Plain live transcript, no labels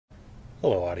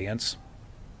Hello audience.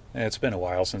 It's been a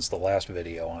while since the last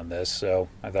video on this, so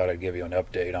I thought I'd give you an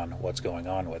update on what's going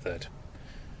on with it.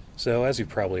 So as you've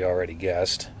probably already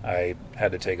guessed, I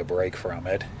had to take a break from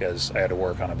it because I had to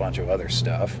work on a bunch of other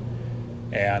stuff,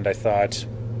 and I thought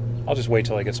I'll just wait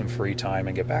till I get some free time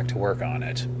and get back to work on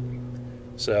it.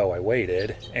 So I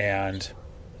waited and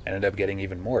ended up getting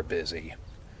even more busy.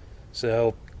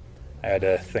 So I had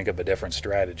to think of a different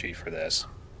strategy for this.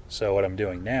 So what I'm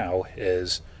doing now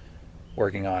is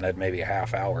working on it maybe a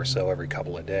half hour or so every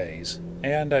couple of days,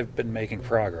 and I've been making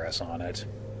progress on it.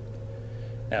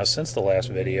 Now, since the last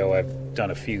video, I've done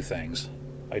a few things.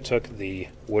 I took the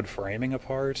wood framing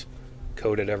apart,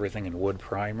 coated everything in wood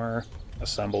primer,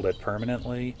 assembled it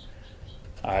permanently.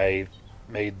 I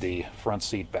made the front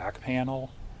seat back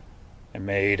panel. I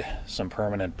made some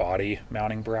permanent body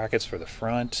mounting brackets for the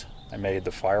front. I made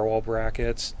the firewall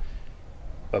brackets.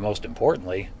 But most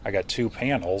importantly, I got two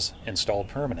panels installed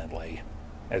permanently.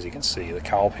 As you can see, the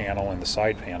cowl panel and the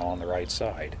side panel on the right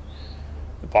side.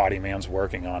 The body man's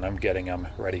working on them, getting them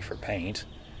ready for paint.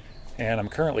 And I'm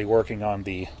currently working on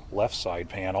the left side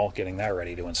panel, getting that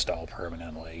ready to install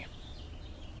permanently.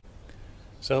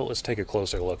 So let's take a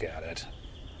closer look at it.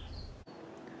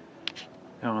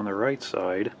 Now on the right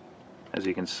side, as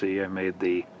you can see, I made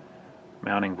the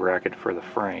mounting bracket for the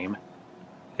frame.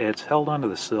 It's held onto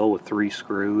the sill with 3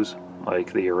 screws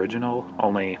like the original,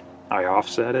 only I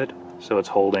offset it so it's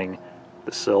holding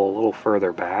the sill a little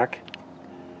further back,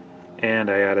 and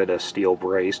I added a steel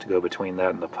brace to go between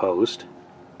that and the post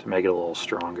to make it a little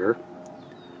stronger.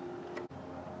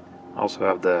 I also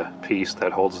have the piece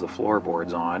that holds the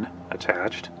floorboards on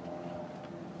attached.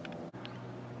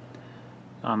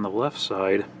 On the left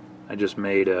side, I just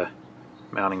made a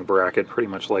mounting bracket pretty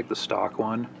much like the stock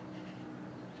one.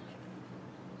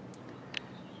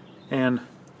 And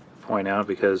point out,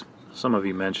 because some of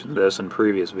you mentioned this in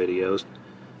previous videos,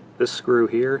 this screw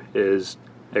here is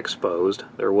exposed.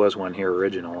 There was one here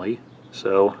originally,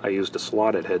 so I used a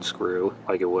slotted head screw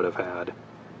like it would have had.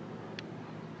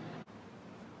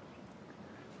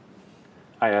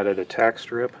 I added a tack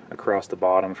strip across the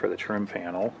bottom for the trim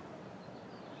panel.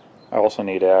 I also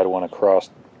need to add one across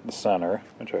the center,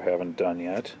 which I haven't done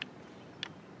yet.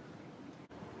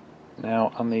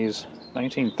 Now on these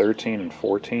 1913 and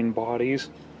 14 bodies,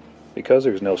 because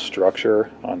there's no structure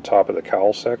on top of the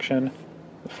cowl section,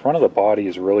 the front of the body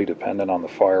is really dependent on the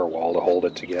firewall to hold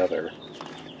it together.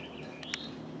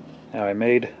 Now I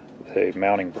made the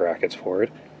mounting brackets for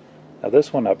it. Now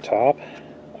this one up top,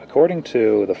 according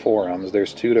to the forums,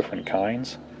 there's 2 different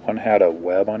kinds. One had a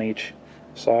web on each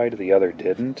side, the other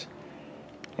didn't.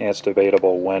 And it's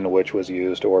debatable when which was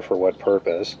used or for what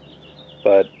purpose,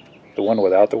 but the one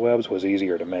without the webs was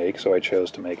easier to make, so I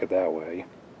chose to make it that way.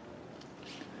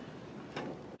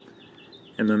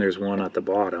 And then there's one at the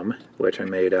bottom, which I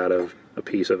made out of a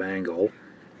piece of angle.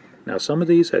 Now some of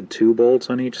these had 2 bolts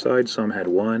on each side, some had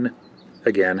 1.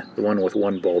 Again, the one with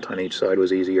 1 bolt on each side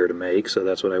was easier to make, so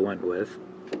that's what I went with.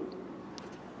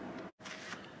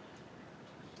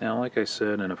 Now, like I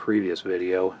said in a previous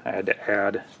video, I had to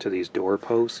add to these door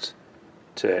posts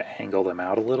to angle them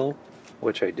out a little,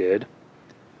 which I did.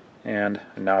 And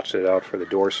I notched it out for the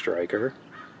door striker.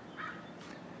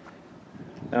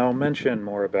 Now I'll mention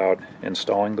more about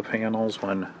installing the panels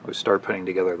when we start putting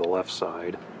together the left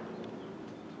side.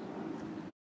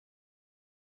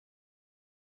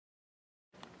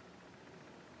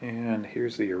 And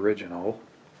here's the original.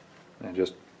 I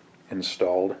just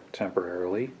installed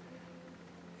temporarily,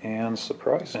 and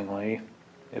surprisingly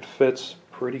it fits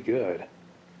pretty good,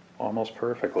 almost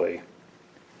perfectly.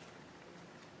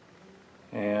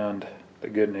 And the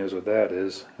good news with that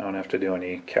is I don't have to do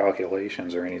any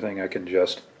calculations or anything. I can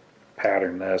just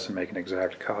pattern this and make an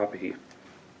exact copy.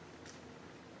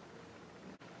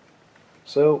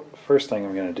 So first thing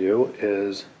I'm going to do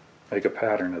is make a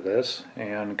pattern of this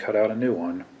and cut out a new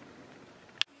one.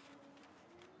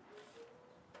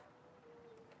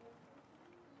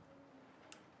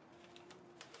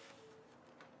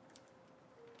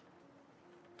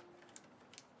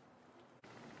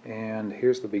 And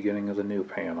here's the beginning of the new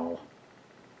panel.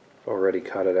 I've already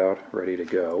cut it out, ready to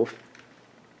go.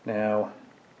 Now,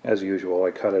 as usual,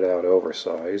 I cut it out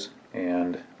oversize,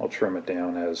 and I'll trim it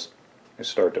down as I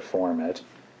start to form it.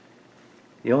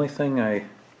 The only thing I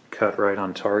cut right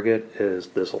on target is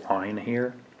this line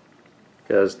here,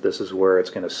 because this is where it's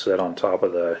going to sit on top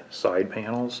of the side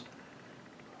panels,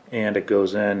 and it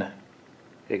goes in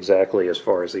exactly as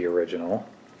far as the original.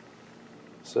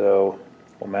 So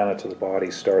we'll mount it to the body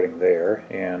starting there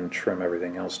and trim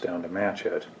everything else down to match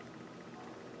it.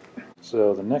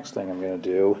 So the next thing I'm going to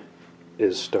do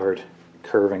is start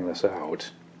curving this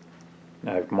out.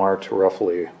 I've marked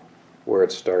roughly where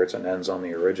it starts and ends on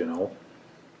the original.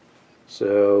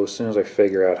 So as soon as I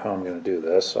figure out how I'm going to do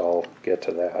this, I'll get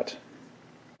to that.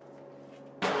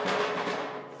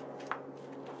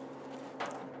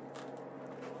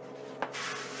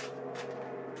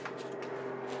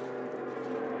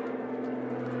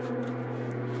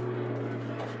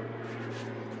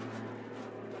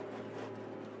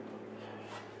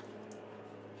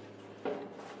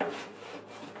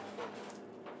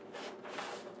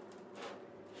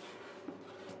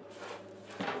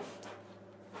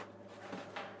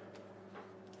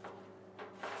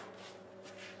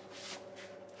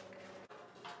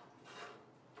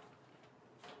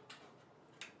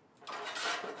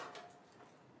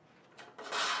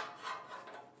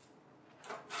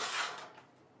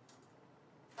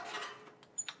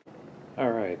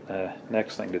 Alright, the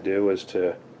next thing to do is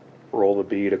to roll the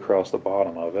bead across the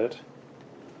bottom of it.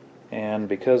 And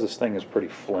because this thing is pretty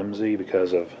flimsy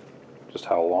because of just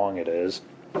how long it is,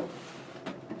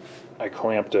 I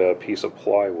clamped a piece of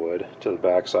plywood to the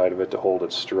back side of it to hold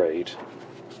it straight.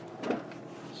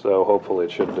 So hopefully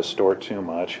it shouldn't distort too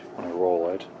much when I roll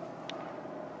it.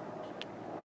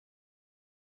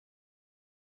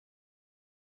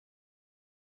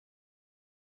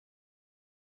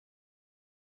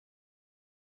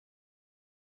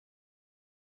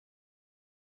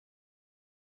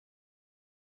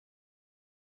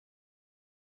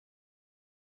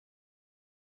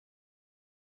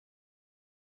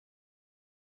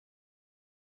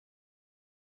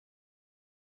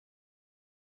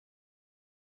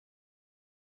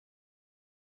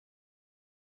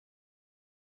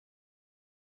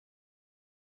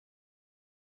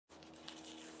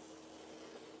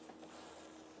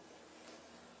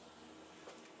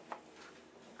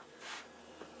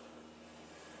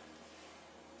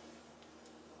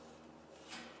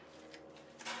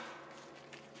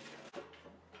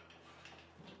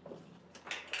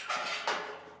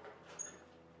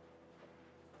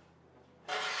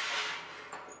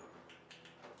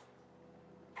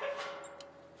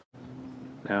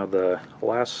 Now the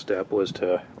last step was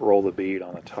to roll the bead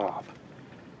on the top.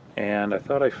 And I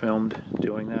thought I filmed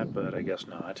doing that, but I guess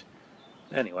not.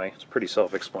 Anyway, it's pretty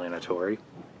self-explanatory.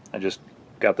 I just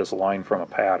got this line from a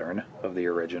pattern of the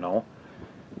original.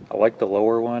 I like the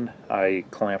lower one. I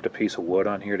clamped a piece of wood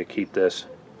on here to keep this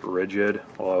rigid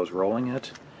while I was rolling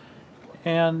it,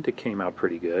 and it came out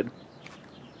pretty good.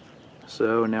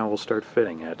 So now we'll start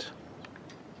fitting it.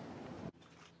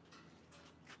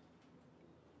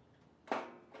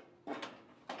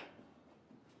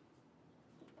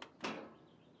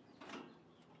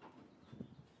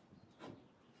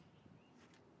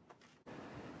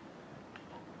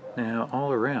 Now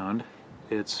all around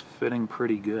it's fitting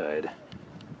pretty good.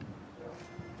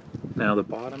 Now the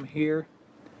bottom here,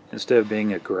 instead of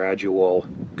being a gradual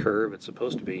curve, it's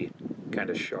supposed to be kind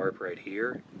of sharp right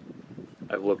here.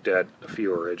 I've looked at a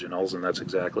few originals and that's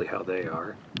exactly how they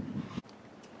are.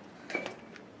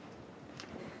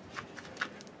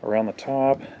 Around the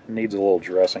top, needs a little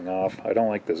dressing off. I don't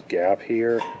like this gap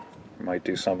here. Might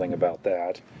do something about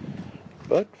that.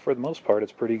 But for the most part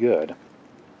it's pretty good.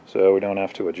 So we don't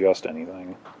have to adjust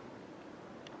anything.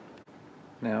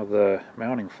 Now the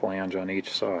mounting flange on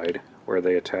each side, where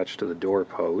they attach to the door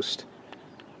post.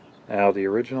 Now the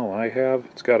original I have,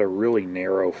 it's got a really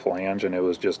narrow flange and it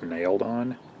was just nailed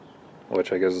on,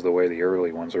 which I guess is the way the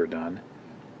early ones are done.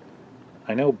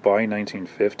 I know by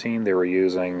 1915 they were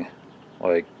using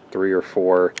like 3 or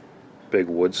 4 big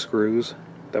wood screws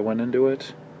that went into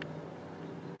it.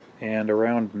 And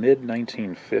around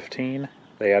mid-1915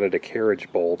 they added a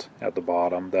carriage bolt at the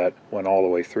bottom that went all the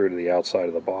way through to the outside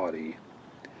of the body.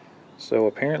 So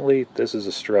apparently this is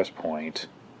a stress point.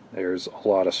 There's a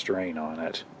lot of strain on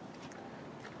it.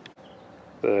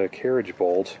 The carriage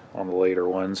bolt on the later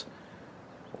ones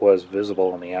was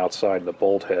visible on the outside. The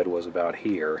bolt head was about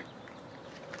here,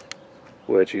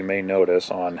 which you may notice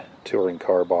on touring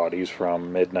car bodies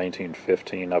from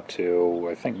mid-1915 up to,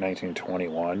 I think,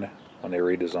 1921 when they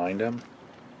redesigned them.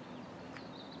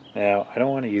 Now, I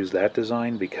don't want to use that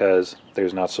design because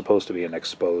there's not supposed to be an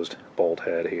exposed bolt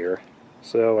head here.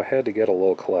 So I had to get a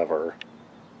little clever.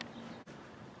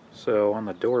 So on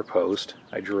the door post,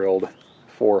 I drilled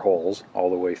 4 holes all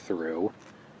the way through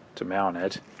to mount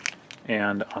it,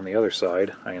 and on the other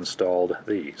side I installed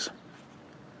these,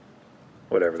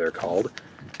 whatever they're called,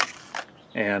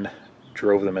 and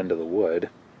drove them into the wood.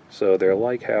 So they're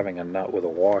like having a nut with a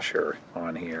washer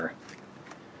on here.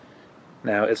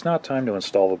 Now it's not time to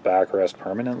install the backrest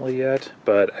permanently yet,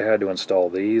 but I had to install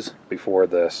these before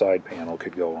the side panel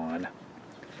could go on.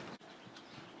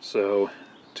 So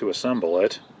to assemble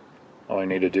it, All I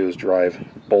need to do is drive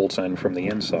bolts in from the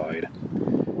inside.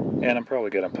 And I'm probably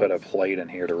going to put a plate in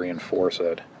here to reinforce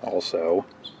it also.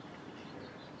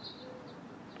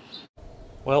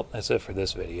 Well, that's it for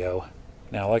this video.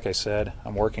 Now, like I said,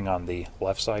 I'm working on the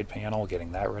left side panel,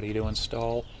 getting that ready to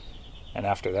install. And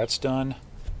after that's done,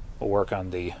 we'll work on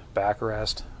the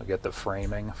backrest. I'll get the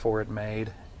framing for it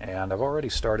made. And I've already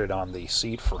started on the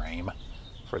seat frame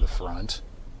for the front.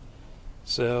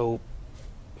 So,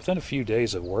 within a few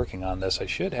days of working on this, I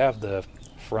should have the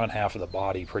front half of the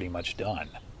body pretty much done.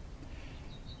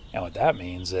 And what that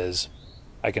means is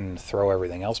I can throw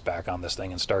everything else back on this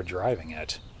thing and start driving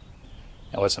it.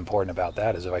 And what's important about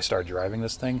that is if I start driving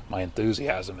this thing, my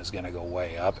enthusiasm is going to go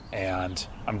way up, and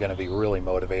I'm going to be really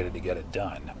motivated to get it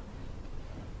done.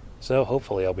 So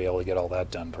hopefully I'll be able to get all that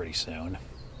done pretty soon.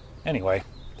 Anyway,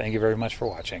 thank you very much for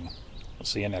watching. We'll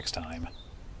see you next time.